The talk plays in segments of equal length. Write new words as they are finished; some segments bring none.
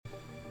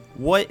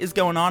What is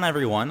going on,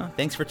 everyone?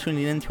 Thanks for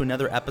tuning in to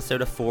another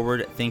episode of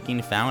Forward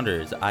Thinking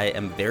Founders. I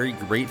am very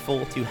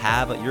grateful to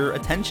have your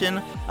attention,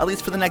 at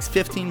least for the next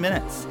 15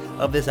 minutes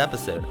of this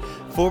episode.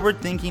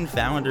 Forward Thinking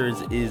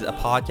Founders is a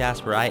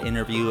podcast where I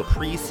interview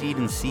pre-seed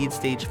and seed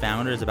stage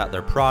founders about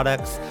their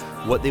products,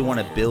 what they want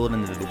to build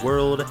into the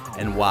world,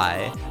 and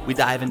why. We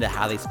dive into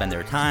how they spend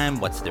their time,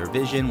 what's their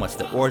vision, what's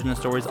the origin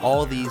stories,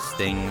 all these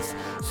things,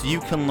 so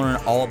you can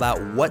learn all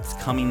about what's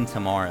coming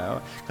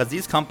tomorrow. Because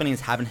these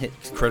companies haven't hit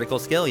critical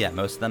scale yet.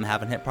 Most of them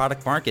haven't hit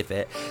product market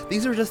fit.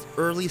 These are just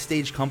early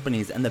stage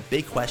companies, and the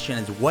big question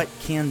is, what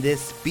can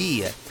this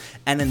be?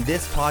 And in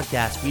this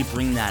podcast, we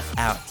bring that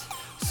out.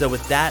 So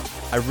with that,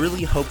 I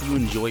really hope you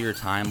enjoy your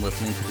time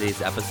listening to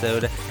today's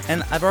episode.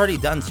 And I've already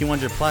done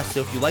 200 plus,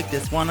 so if you like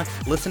this one,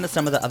 listen to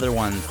some of the other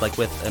ones, like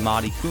with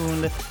Amadi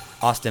Kund,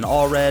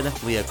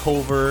 Oswald, Leah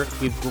Culver.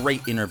 We have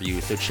great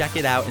interviews, so check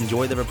it out,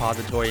 enjoy the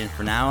repository, and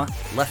for now,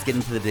 let's get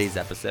into today's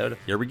episode.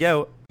 Here we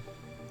go.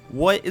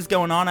 What is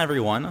going on,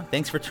 everyone?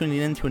 Thanks for tuning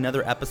in to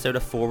another episode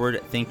of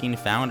Forward Thinking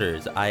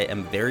Founders. I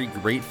am very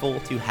grateful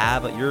to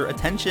have your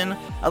attention,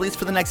 at least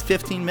for the next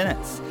 15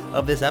 minutes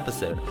of this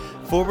episode.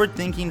 Forward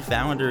Thinking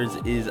Founders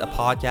is a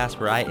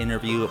podcast where I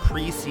interview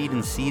pre-seed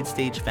and seed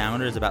stage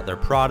founders about their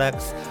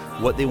products,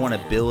 what they want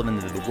to build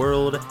into the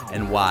world,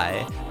 and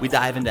why. We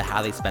dive into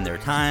how they spend their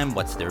time,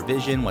 what's their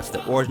vision, what's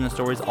the origin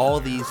stories, all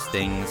these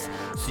things,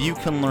 so you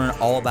can learn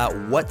all about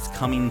what's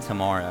coming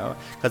tomorrow.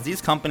 Because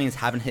these companies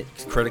haven't hit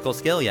critical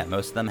scale yet.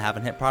 Most of them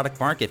haven't hit product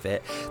market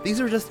fit. These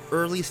are just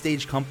early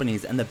stage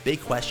companies, and the big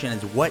question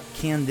is, what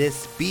can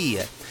this be?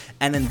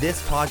 And in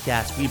this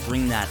podcast, we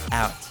bring that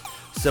out.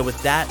 So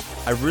with that,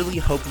 I really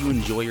hope you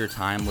enjoy your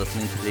time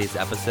listening to today's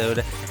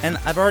episode. And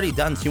I've already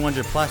done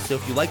 200 plus, so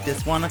if you like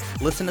this one,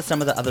 listen to some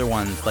of the other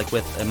ones, like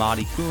with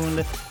Amadi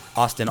Kund,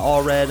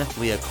 Oswald,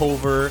 Leah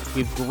Culver.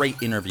 We have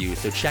great interviews,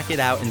 so check it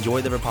out,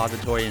 enjoy the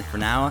repository, and for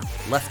now,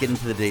 let's get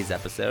into today's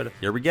episode.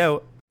 Here we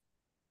go.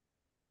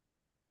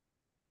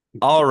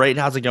 All right,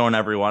 how's it going,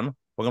 everyone?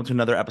 Welcome to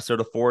another episode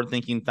of Forward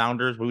Thinking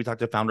Founders, where we talk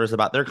to founders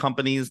about their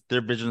companies,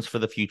 their visions for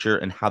the future,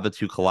 and how the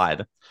two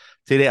collide.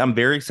 Today, I'm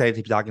very excited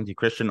to be talking to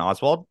Christian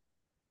Oswald,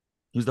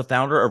 who's the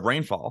founder of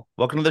Rainf4ll.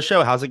 Welcome to the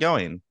show. How's it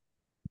going?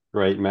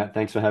 Great, Matt.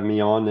 Thanks for having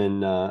me on,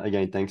 and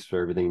again, thanks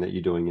for everything that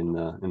you're doing in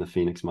the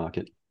Phoenix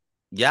market.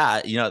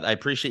 Yeah, I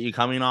appreciate you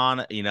coming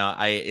on.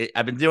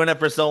 I've been doing it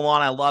for so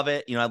long. I love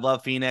it. I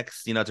love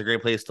Phoenix. It's a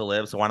great place to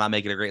live. So why not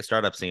make it a great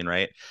startup scene,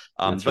 right?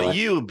 That's But right.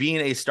 you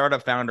being a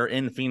startup founder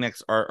in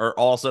Phoenix are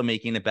also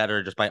making it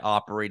better just by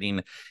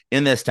operating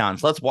in this town.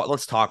 So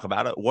let's talk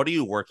about it. What are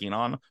you working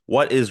on?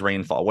 What is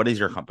Rainf4ll? What is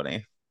your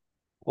company?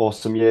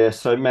 Awesome. Yeah.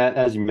 So Matt,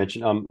 as you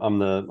mentioned, I'm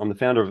the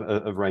founder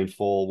of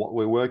Rainf4ll. What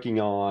we're working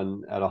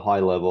on at a high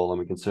level, and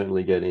we can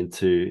certainly get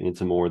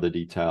into more of the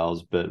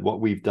details, but what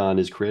we've done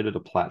is created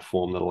a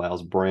platform that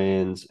allows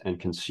brands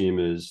and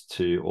consumers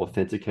to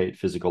authenticate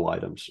physical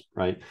items,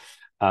 right?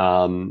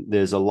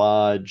 There's a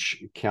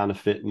large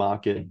counterfeit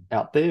market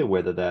out there,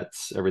 whether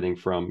that's everything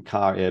from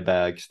car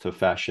airbags to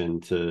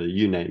fashion to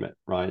you name it,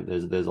 right?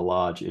 There's a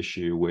large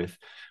issue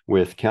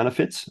with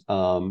counterfeits,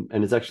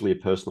 and it's actually a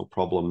personal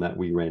problem that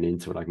we ran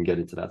into, and I can get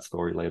into that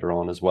story later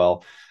on as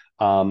well.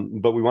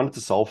 But we wanted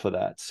to solve for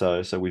that,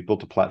 so we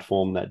built a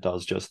platform that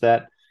does just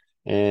that,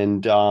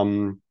 and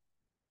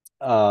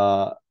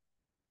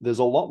there's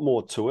a lot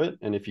more to it,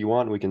 and if you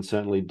want, we can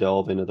certainly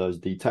delve into those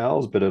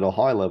details. But at a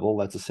high level,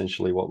 that's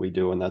essentially what we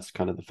do, and that's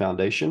kind of the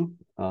foundation.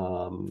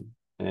 And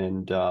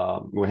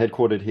we're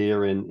headquartered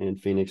here in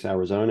Phoenix,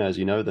 Arizona, as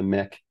you know,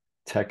 the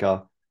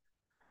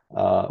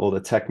or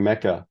the tech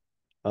mecca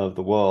of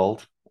the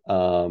world.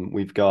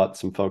 We've got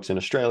some folks in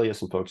Australia,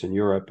 some folks in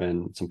Europe,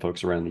 and some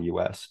folks around the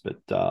US. But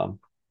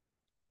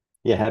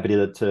yeah, happy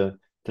to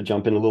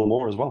jump in a little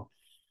more as well.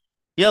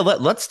 Yeah,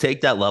 let's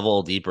take that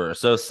level deeper.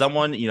 So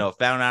someone,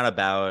 found out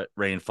about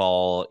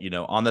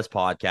Rainf4ll, on this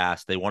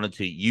podcast, they wanted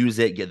to use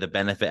it, get the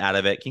benefit out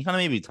of it. Can you kind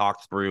of maybe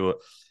talk through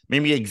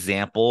maybe an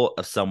example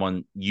of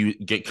someone you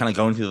get kind of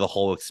going through the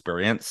whole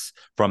experience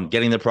from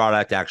getting the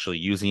product, actually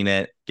using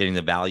it, getting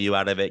the value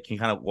out of it? Can you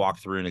kind of walk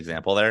through an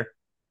example there?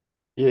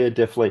 Yeah,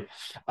 definitely.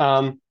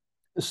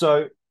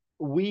 So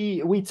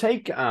we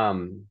take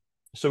so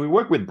we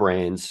work with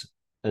brands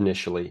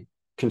initially.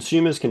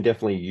 Consumers can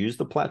definitely use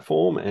the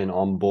platform and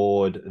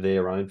onboard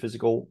their own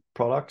physical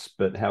products,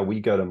 but how we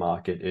go to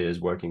market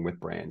is working with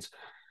brands.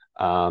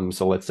 So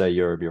let's say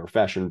you're a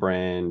fashion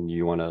brand,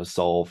 you want to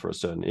solve for a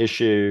certain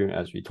issue,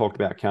 as we talked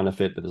about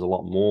counterfeit, but there's a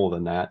lot more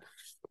than that.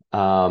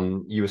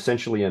 You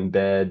essentially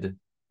embed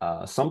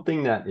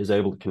something that is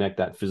able to connect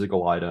that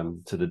physical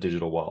item to the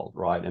digital world,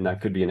 right? And that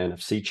could be an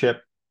NFC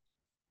chip,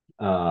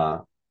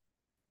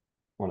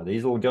 one of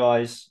these little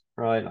guys,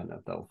 right? I don't know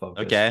if that'll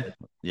focus. Okay.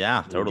 Yeah,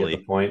 You get the totally.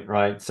 point,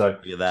 right? So Look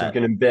at you that.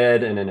 can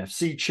embed an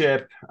NFC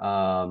chip.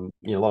 A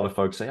lot of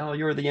folks say, "Oh,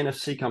 you're the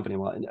NFC company."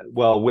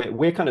 Well,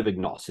 we're kind of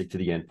agnostic to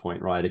the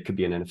endpoint, right? It could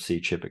be an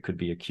NFC chip, it could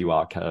be a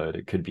QR code,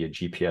 it could be a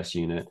GPS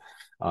unit.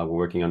 We're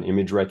working on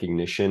image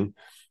recognition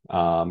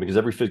because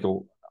every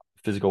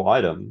physical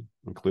item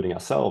including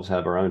ourselves,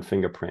 have our own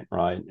fingerprint,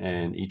 right?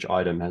 And each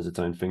item has its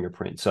own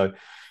fingerprint. So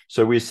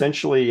we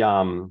essentially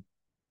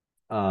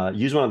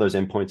use one of those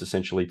endpoints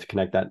essentially to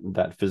connect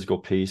that physical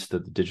piece to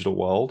the digital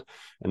world.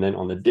 And then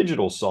on the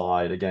digital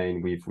side,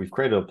 again, we've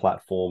created a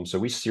platform, so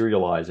we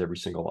serialize every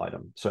single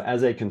item. So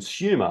as a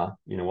consumer,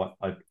 you know what,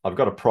 I've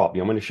got a prop.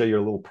 I'm going to show you a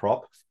little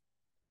prop.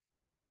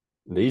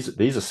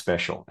 These are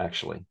special,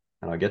 actually,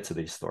 and I get to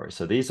these stories.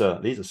 So these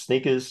are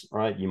sneakers,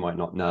 right? You might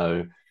not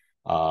know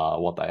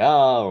what they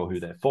are or who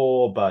they're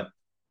for, but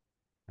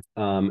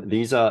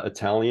these are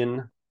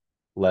Italian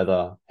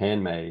leather,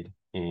 handmade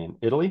in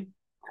Italy.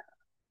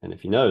 And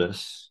if you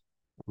notice,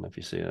 I don't know if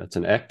you see it, it's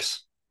an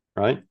X,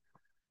 right?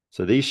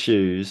 So these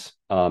shoes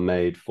are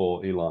made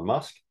for Elon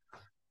Musk,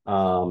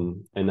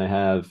 and they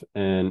have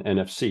an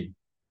NFC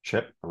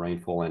chip, a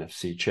Rainf4ll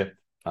NFC chip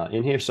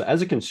in here. So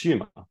as a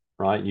consumer,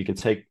 right, you can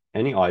take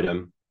any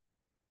item.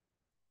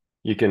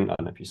 You can, I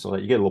don't know if you saw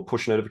that, you get a little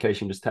push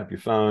notification, just tap your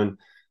phone,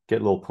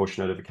 get a little push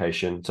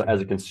notification. So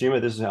as a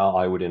consumer, this is how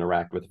I would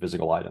interact with a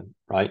physical item,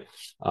 right?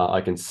 I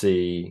can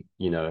see,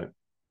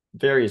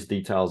 various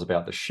details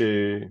about the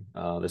shoe.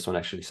 This one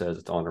actually says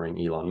it's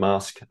honoring Elon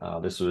Musk.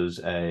 This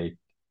was a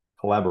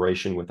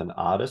collaboration with an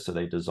artist, so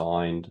they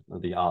designed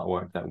the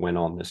artwork that went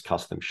on this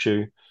custom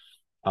shoe.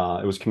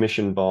 It was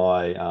commissioned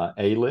by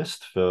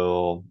A-List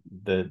for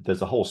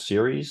there's a whole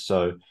series.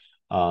 So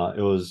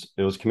it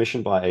was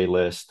commissioned by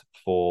A-List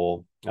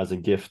for as a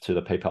gift to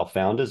the PayPal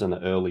founders and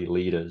the early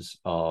leaders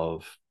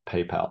of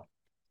PayPal.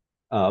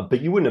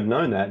 But you wouldn't have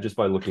known that just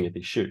by looking at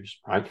these shoes,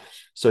 right?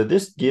 So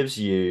this gives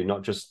you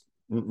not just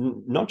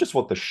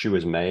what the shoe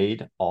is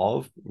made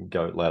of,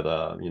 goat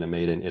leather,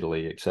 made in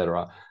Italy,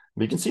 etc.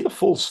 But you can see the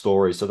full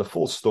story. So the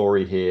full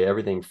story here,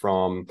 everything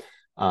from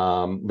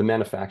the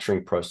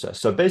manufacturing process.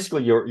 So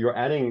basically,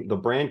 the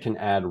brand can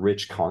add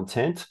rich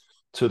content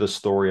to the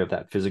story of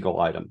that physical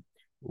item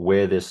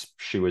where this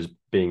shoe is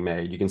being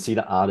made. You can see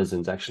the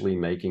artisans actually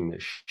making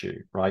this shoe,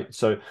 right?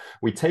 So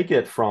we take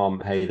it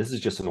from, hey, this is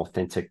just an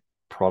authentic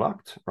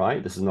product,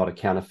 right? This is not a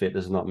counterfeit.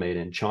 This is not made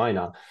in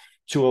China,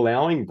 to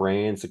allowing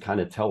brands to kind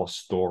of tell a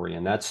story.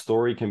 And that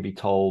story can be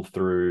told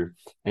through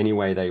any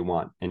way they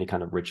want, any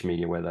kind of rich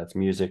media, whether that's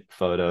music,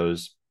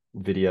 photos,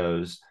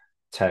 videos,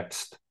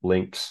 text,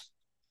 links,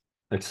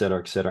 et cetera,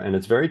 et cetera. And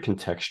it's very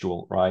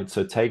contextual, right?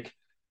 So take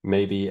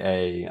maybe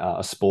a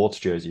sports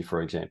jersey,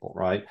 for example,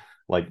 right?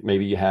 Like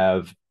maybe you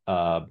have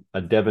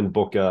a Devin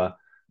Booker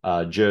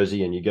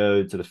jersey and you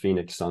go to the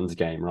Phoenix Suns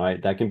game,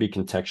 right? That can be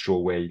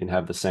contextual, where you can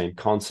have the same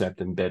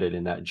concept embedded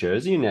in that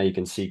jersey. And now you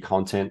can see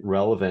content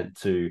relevant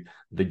to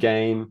the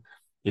game.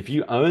 If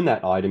you own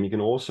that item, you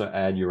can also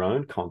add your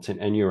own content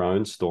and your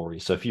own story.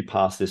 So if you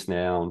pass this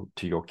now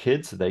to your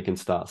kids, they can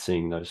start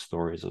seeing those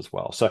stories as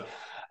well. So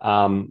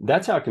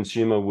that's how a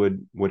consumer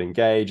would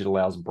engage. It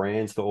allows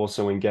brands to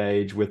also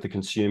engage with the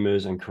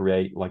consumers and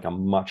create like a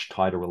much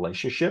tighter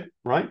relationship,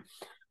 right?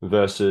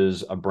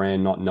 Versus a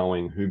brand not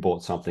knowing who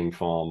bought something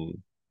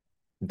from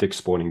Dick's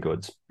Sporting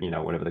Goods,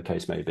 whatever the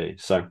case may be.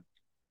 So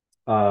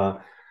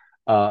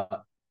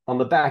on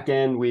the back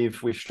end, we've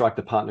struck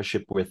the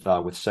partnership with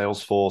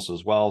Salesforce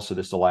as well. So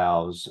this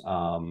allows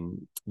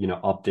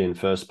opt-in,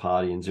 first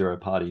party and zero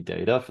party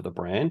data for the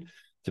brand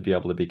to be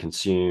able to be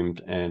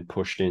consumed and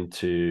pushed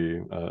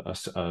into a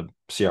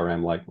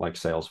CRM like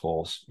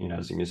Salesforce,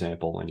 as an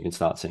example. And you can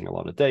start seeing a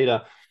lot of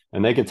data,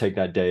 and they can take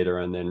that data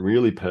and then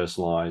really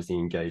personalize the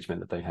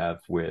engagement that they have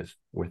with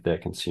their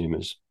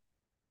consumers.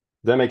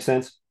 Does that make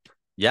sense?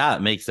 Yeah,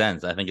 it makes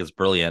sense. I think it's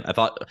brilliant. I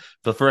thought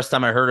the first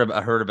time I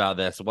heard about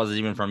this, it wasn't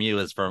even from you,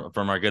 it's from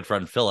our good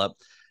friend Philip.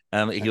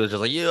 He was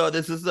just like,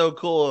 this is so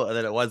cool. And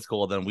then it was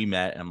cool. Then we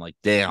met and I'm like,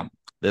 damn,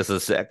 this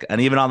is sick.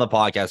 And even on the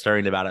podcast,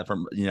 hearing about it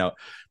from,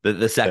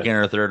 the second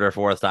or third or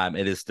fourth time,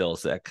 it is still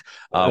sick.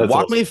 Walk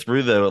awesome. Me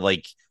through though,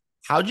 like,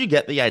 how'd you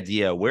get the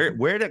idea? Where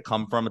did it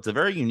come from? It's a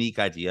very unique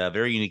idea, a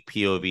very unique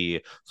POV.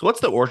 So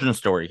what's the origin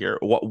story here?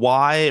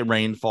 Why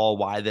Rainf4ll?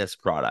 Why this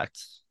product?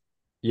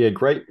 Yeah,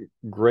 great.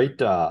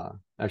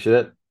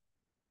 Actually,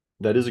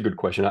 that is a good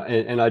question.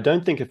 And I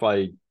don't think if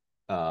I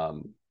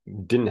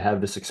didn't have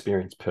this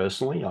experience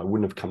personally, I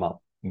wouldn't have come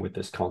up with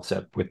this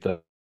concept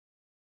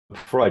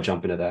before I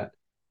jump into that.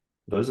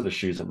 Those are the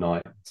shoes at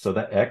night. So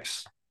that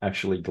X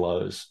actually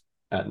glows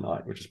at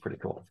night, which is pretty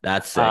cool.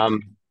 That's sick.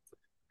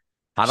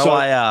 How do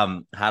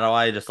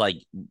I just like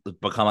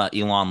become an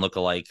Elon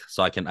lookalike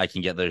so I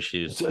can get those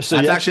shoes? So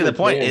that's actually the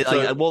point.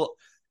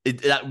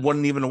 That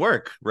wouldn't even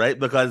work, right?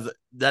 Because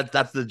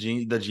that's the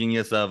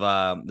genius of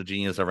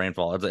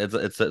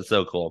Rainf4ll. It's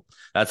so cool.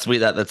 That's sweet.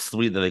 That's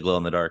sweet that they glow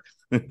in the dark.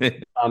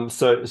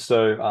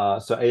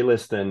 So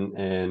A-List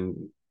and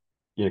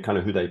kind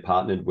of who they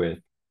partnered with,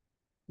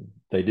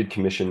 they did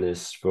commission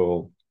this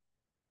for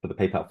the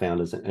PayPal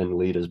founders and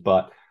leaders,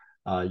 but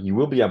you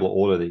will be able to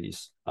order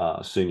these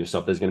soon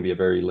yourself. There's going to be a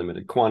very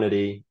limited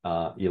quantity.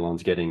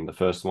 Elon's getting the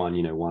first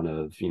one, one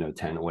of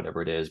 10 or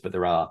whatever it is, but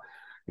there are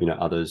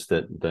others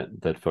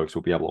that folks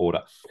will be able to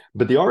order.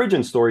 But the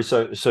origin story,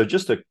 so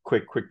just a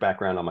quick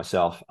background on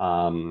myself.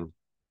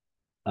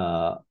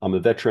 I'm a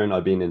veteran.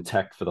 I've been in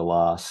tech for the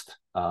last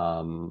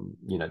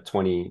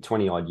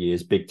 20 odd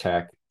years, big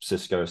tech,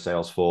 Cisco,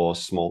 Salesforce,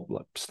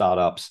 small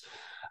startups.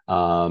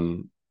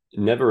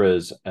 Never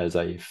as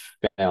a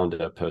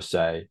founder per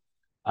se.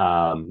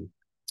 Um,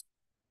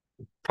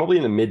 Probably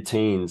in the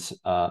mid-teens,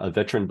 a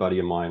veteran buddy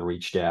of mine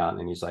reached out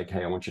and he's like,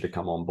 "Hey, I want you to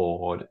come on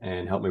board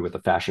and help me with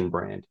a fashion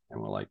brand."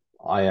 And we're like,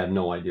 "I have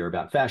no idea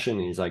about fashion."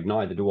 And he's like,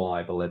 "Neither do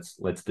I, but let's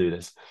do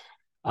this."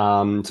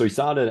 So he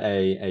started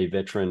a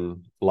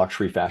veteran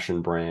luxury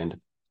fashion brand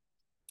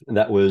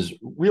that was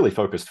really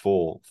focused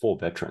for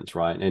veterans,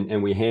 right?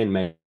 And we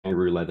handmade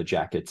kangaroo leather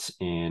jackets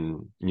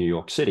in New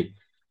York City.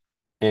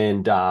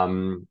 And I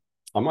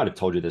might have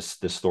told you this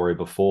story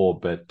before,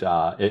 but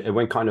it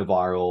went kind of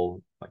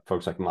viral. Like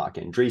folks like Mark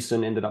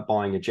Andreessen ended up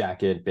buying a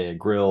jacket, Bear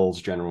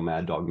Grylls, General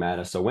Mad Dog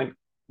Matter. So went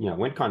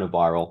kind of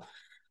viral.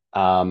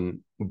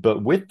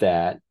 But with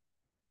that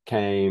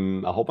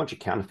came a whole bunch of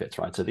counterfeits,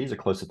 right? So these are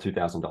close to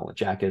 $2,000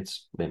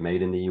 jackets. They're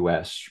made in the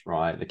US,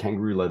 right? The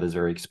kangaroo leather is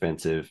very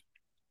expensive.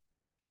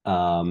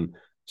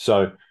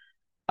 So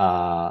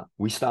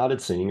we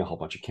started seeing a whole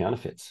bunch of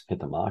counterfeits hit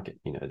the market.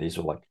 These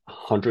were like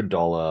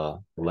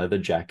 $100 leather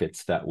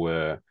jackets that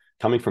were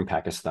coming from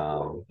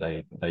Pakistan.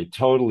 They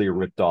totally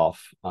ripped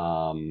off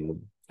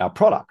our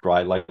product,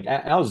 right? Like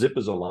our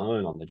zippers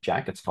alone on the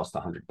jackets cost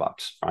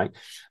 $100, right?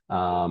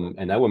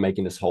 And they were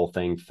making this whole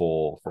thing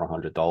for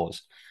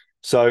 $100.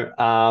 So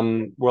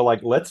we're like,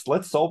 let's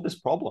solve this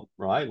problem,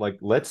 right? Like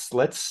let's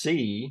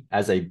see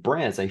as a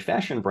brand, as a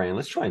fashion brand,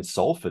 let's try and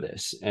solve for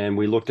this. And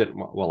we looked at,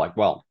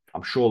 well,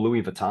 I'm sure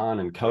Louis Vuitton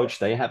and Coach,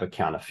 they have a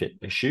counterfeit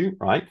issue,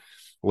 right?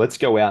 Let's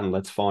go out and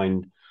let's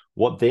find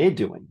what they're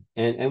doing.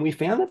 And we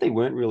found that they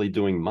weren't really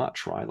doing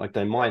much, right? Like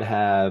they might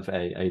have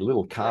a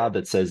little card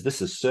that says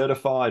this is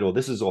certified or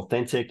this is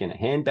authentic in a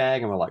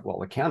handbag. And we're like, well,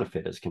 the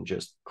counterfeiters can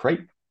just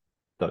create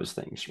those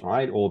things,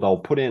 right? Or they'll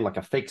put in like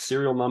a fake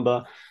serial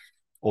number,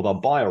 or they'll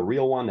buy a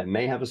real one that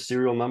may have a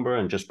serial number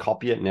and just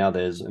copy it. Now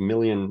there's a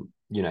million,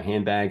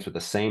 handbags with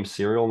the same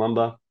serial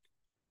number.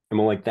 And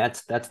we're like,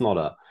 that's not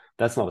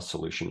a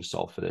solution to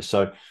solve for this.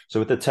 So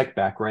with the tech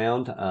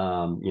background,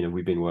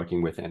 we've been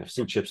working with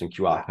NFC chips and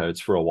QR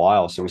codes for a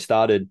while. So we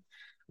started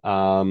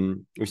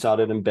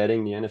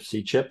embedding the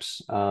NFC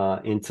chips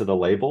into the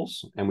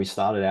labels, and we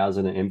started out as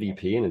an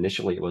MVP. And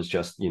initially it was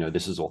just,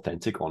 this is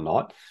authentic or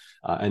not.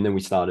 And then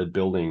we started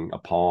building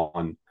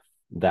upon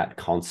that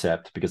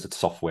concept because it's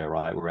software,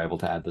 right? We're able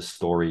to add the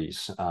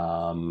stories.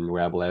 We're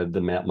able to add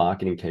the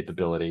marketing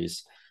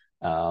capabilities.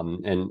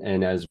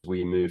 And as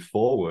we move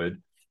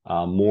forward,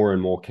 more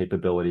and more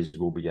capabilities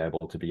will be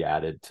able to be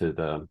added to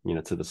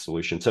the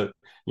solution. So,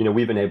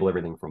 we've enabled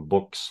everything from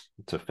books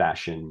to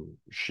fashion,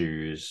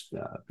 shoes,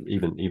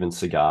 even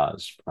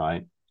cigars,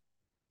 right?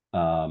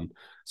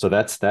 So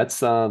that's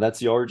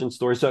the origin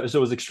story. So it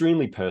was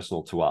extremely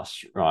personal to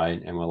us,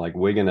 right? And we're like,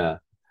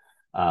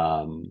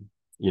 um,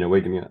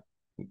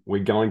 we're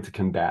going to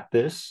combat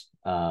this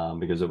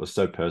because it was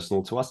so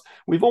personal to us.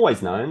 We've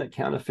always known that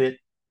counterfeit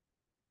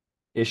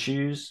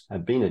issues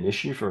have been an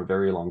issue for a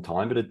very long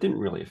time, but it didn't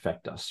really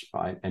affect us,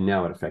 right? And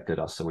now it affected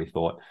us. So we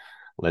thought,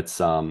 let's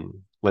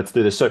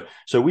do this.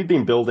 So we've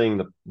been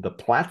building the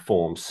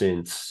platform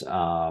since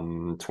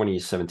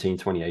 2017,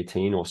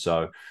 2018 or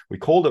so. We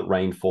called it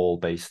Rainf4ll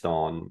based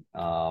on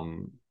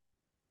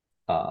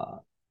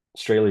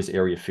Australia's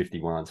Area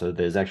 51. So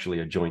there's actually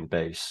a joint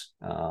base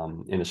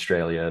in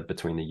Australia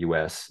between the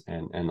US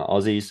and the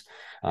Aussies,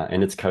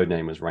 and its code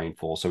name was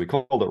Rainf4ll. So we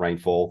called it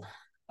Rainf4ll.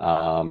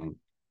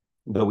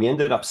 But we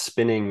ended up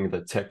spinning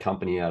the tech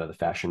company out of the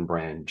fashion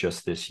brand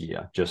just this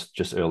year,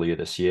 just earlier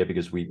this year,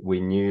 because we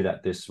knew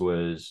that this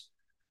was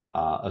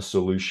a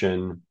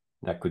solution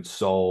that could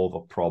solve a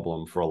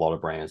problem for a lot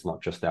of brands,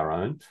 not just our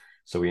own.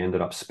 So we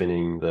ended up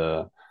spinning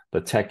the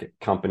tech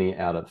company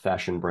out of the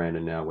fashion brand,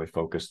 and now we're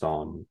focused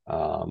on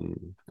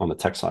the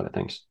tech side of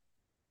things.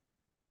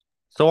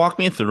 So walk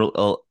me through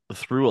a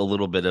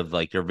little bit of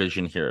like your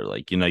vision here.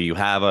 Like, you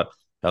have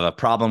a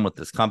problem with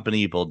this company,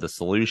 you build the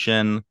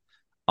solution.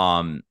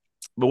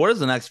 But what does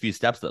the next few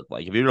steps look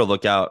like? If you were to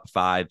look out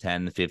 5,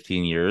 10,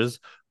 15 years,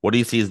 what do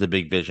you see as the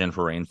big vision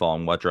for Rainf4ll,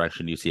 and what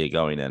direction do you see it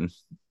going in?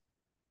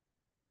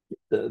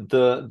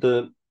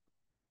 The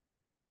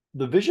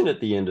vision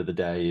at the end of the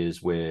day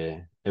is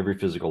where every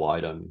physical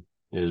item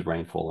is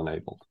Rainf4ll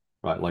enabled,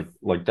 right?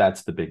 Like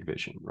that's the big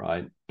vision,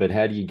 right? But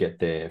how do you get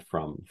there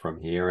from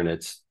here? And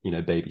it's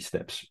baby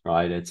steps,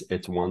 right?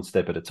 It's one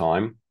step at a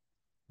time.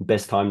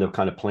 Best time to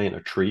kind of plant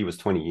a tree was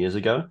 20 years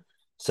ago.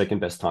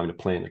 Second best time to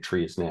plant a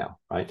tree is now,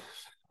 right?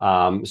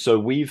 So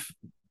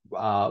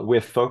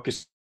we're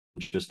focused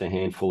on just a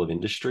handful of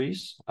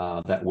industries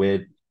that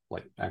we're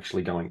like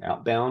actually going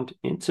outbound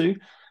into,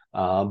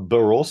 but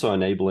we're also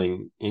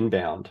enabling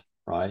inbound,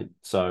 right?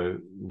 So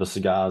the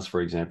cigars,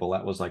 for example,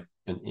 that was like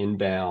an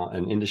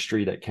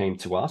industry that came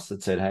to us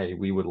that said, hey,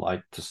 we would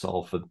like to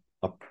solve for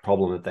a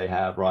problem that they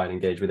have, right?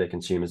 Engage with their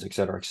consumers, et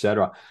cetera, et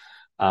cetera.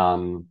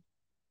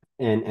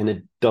 And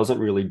it doesn't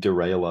really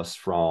derail us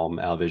from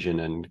our vision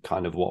and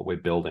kind of what we're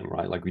building,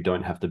 right? Like we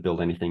don't have to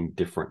build anything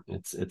different.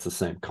 It's the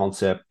same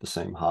concept, the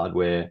same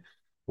hardware,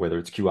 whether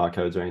it's QR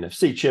codes or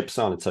NFC chips,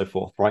 so on and so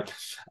forth, right?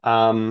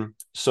 So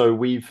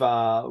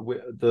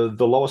the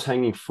lowest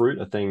hanging fruit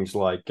are things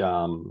like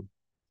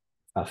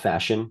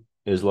fashion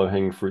is low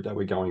hanging fruit that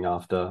we're going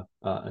after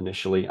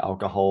initially.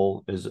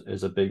 Alcohol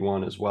is a big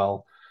one as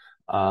well.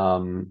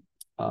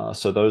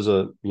 So those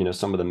are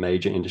some of the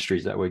major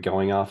industries that we're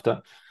going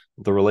after.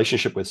 The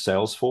relationship with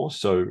Salesforce.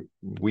 So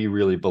we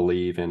really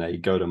believe in a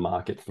go to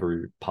market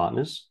through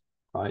partners,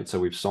 right? So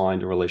we've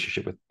signed a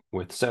relationship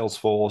with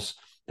Salesforce.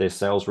 Their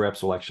sales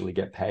reps will actually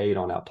get paid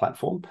on our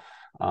platform.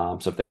 So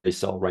if they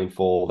sell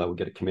Rainf4ll, they will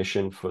get a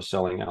commission for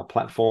selling our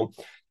platform.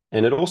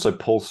 And it also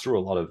pulls through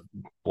a lot of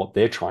what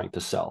they're trying to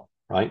sell,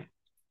 right?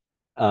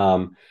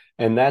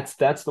 And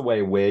that's the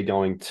way we're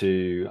going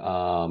to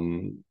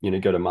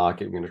go to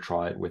market. We're going to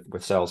try it with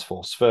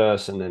Salesforce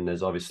first, and then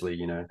there's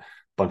obviously a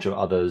bunch of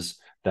others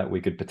that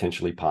we could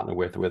potentially partner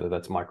with, whether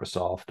that's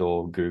Microsoft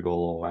or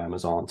Google or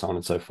Amazon, so on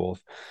and so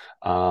forth.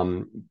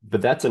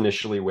 But that's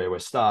initially where we're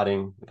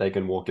starting. They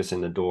can walk us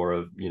in the door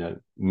of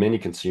many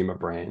consumer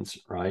brands,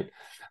 right?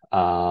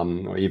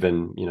 Or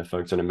even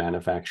folks that are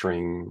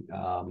manufacturing,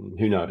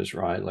 who knows,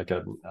 right? Like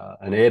an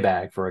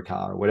airbag for a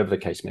car or whatever the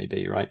case may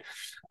be, right?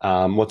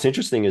 What's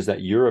interesting is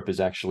that Europe is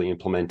actually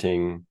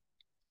implementing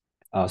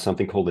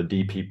something called a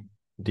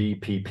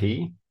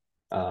DPP.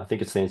 I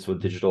think it stands for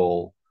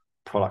Digital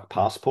Product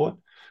Passport,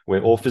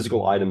 where all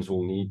physical items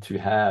will need to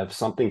have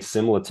something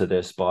similar to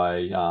this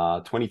by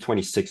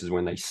 2026 is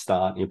when they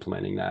start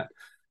implementing that.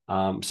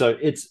 So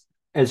it's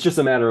just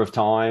a matter of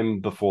time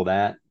before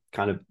that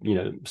kind of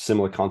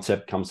similar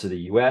concept comes to the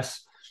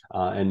US.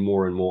 And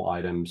more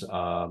items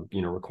are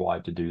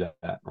required to do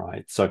that,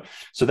 right? So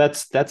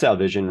that's our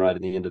vision, right?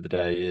 At the end of the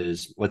day,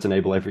 is let's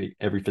enable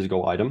every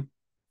physical item,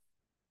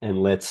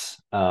 and let's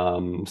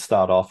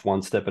start off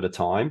one step at a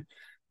time.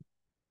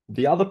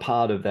 The other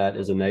part of that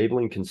is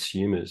enabling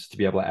consumers to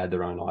be able to add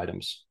their own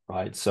items,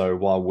 right? So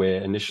while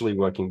we're initially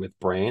working with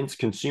brands,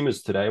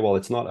 consumers today, while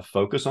it's not a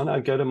focus on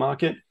our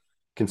go-to-market,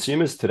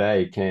 consumers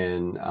today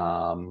can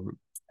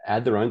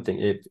add their own thing.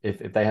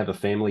 If they have a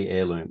family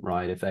heirloom,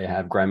 right? If they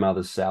have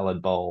grandmother's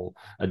salad bowl,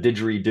 a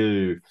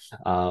didgeridoo,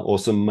 or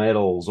some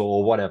medals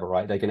or whatever,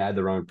 right? They can add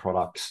their own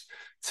products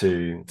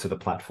to the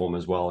platform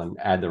as well, and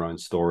add their own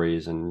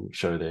stories and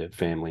show their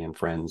family and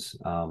friends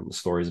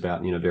stories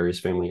about various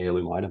family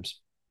heirloom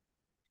items.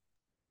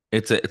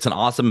 It's an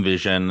awesome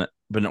vision,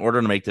 but in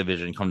order to make the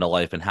vision come to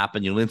life and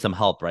happen, you need some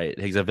help, right? It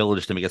takes a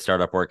village to make a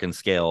startup work and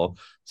scale.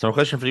 So my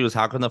question for you is,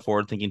 how can the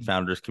forward-thinking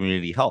founders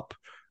community help?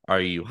 Are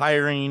you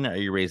hiring? Are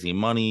you raising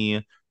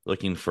money?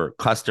 Looking for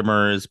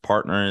customers,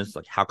 partners?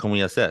 Like, how can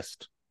we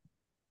assist?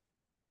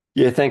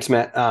 Yeah, thanks,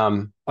 Matt.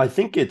 I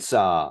think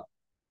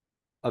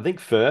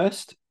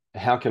first,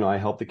 how can I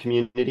help the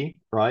community,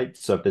 right?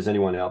 So if there's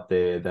anyone out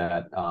there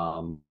that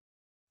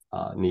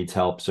needs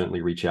help,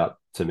 certainly reach out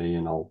to me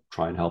and I'll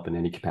try and help in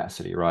any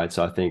capacity, right?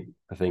 So I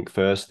think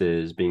first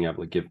is being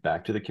able to give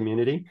back to the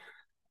community.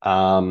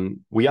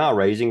 We are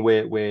raising,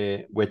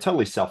 we're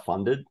totally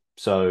self-funded.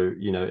 So,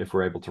 if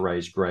we're able to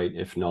raise, great.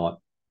 If not,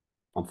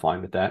 I'm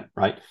fine with that,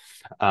 right?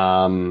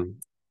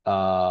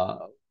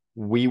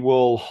 We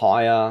will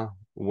hire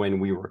when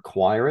we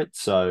require it.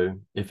 So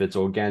if it's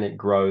organic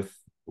growth,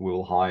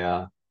 we'll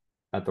hire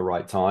at the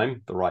right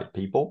time, the right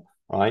people,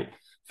 right?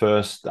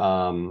 First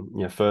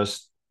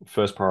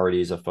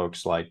priorities are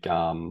folks like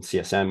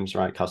CSMs,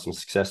 right? Customer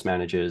success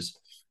managers,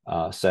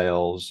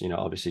 sales,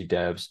 obviously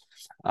devs.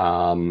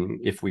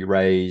 If we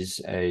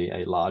raise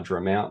a larger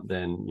amount,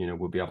 then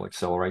we'll be able to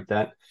accelerate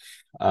that.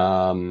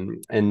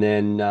 And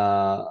then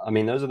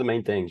those are the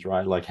main things,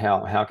 right? Like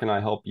how can I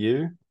help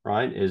you,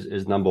 right?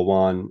 Is number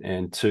one.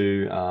 And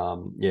two,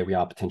 we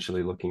are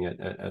potentially looking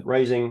at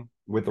raising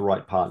with the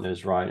right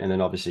partners, right? And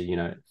then obviously,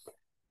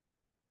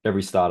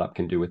 every startup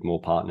can do with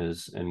more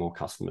partners and more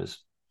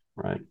customers,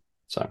 right?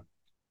 So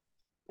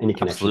any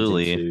connections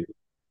Absolutely.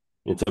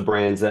 into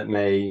brands that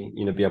may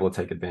be able to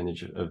take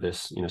advantage of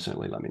this,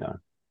 certainly let me know.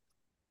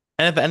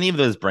 And if any of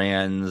those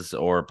brands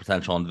or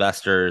potential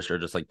investors or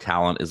just like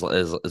talent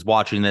is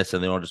watching this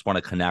and they just want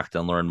to connect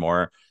and learn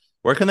more,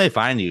 where can they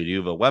find you? Do you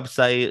have a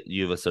website? Do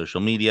you have a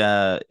social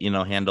media,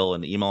 handle,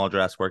 an email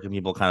address? Where can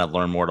people kind of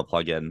learn more to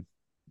plug in?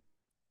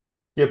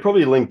 Yeah,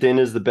 probably LinkedIn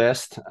is the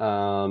best,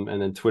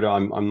 and then Twitter.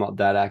 I'm not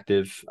that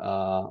active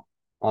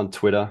on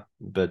Twitter,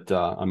 but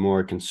I'm more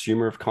a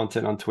consumer of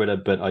content on Twitter.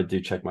 But I do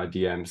check my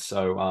DMs.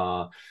 So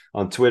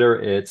on Twitter,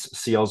 it's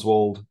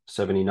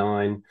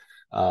coswald79,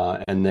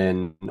 and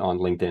then on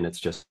LinkedIn,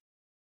 it's just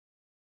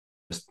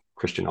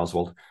Christian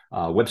Oswald.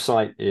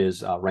 Website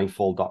is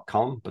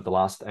rainf4ll.com, but the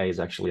last A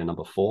is actually a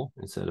number 4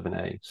 instead of an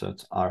A. So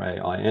it's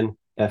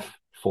RAINF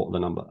for the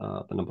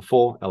number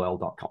 4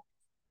 LL.com.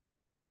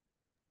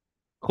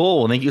 Cool.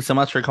 Well, thank you so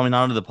much for coming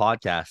on to the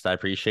podcast. I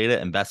appreciate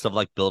it, and best of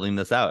luck building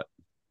this out.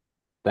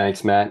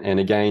 Thanks, Matt. And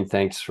again,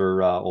 thanks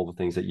for all the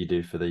things that you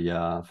do for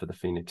the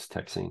Phoenix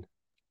tech scene.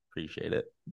 Appreciate it.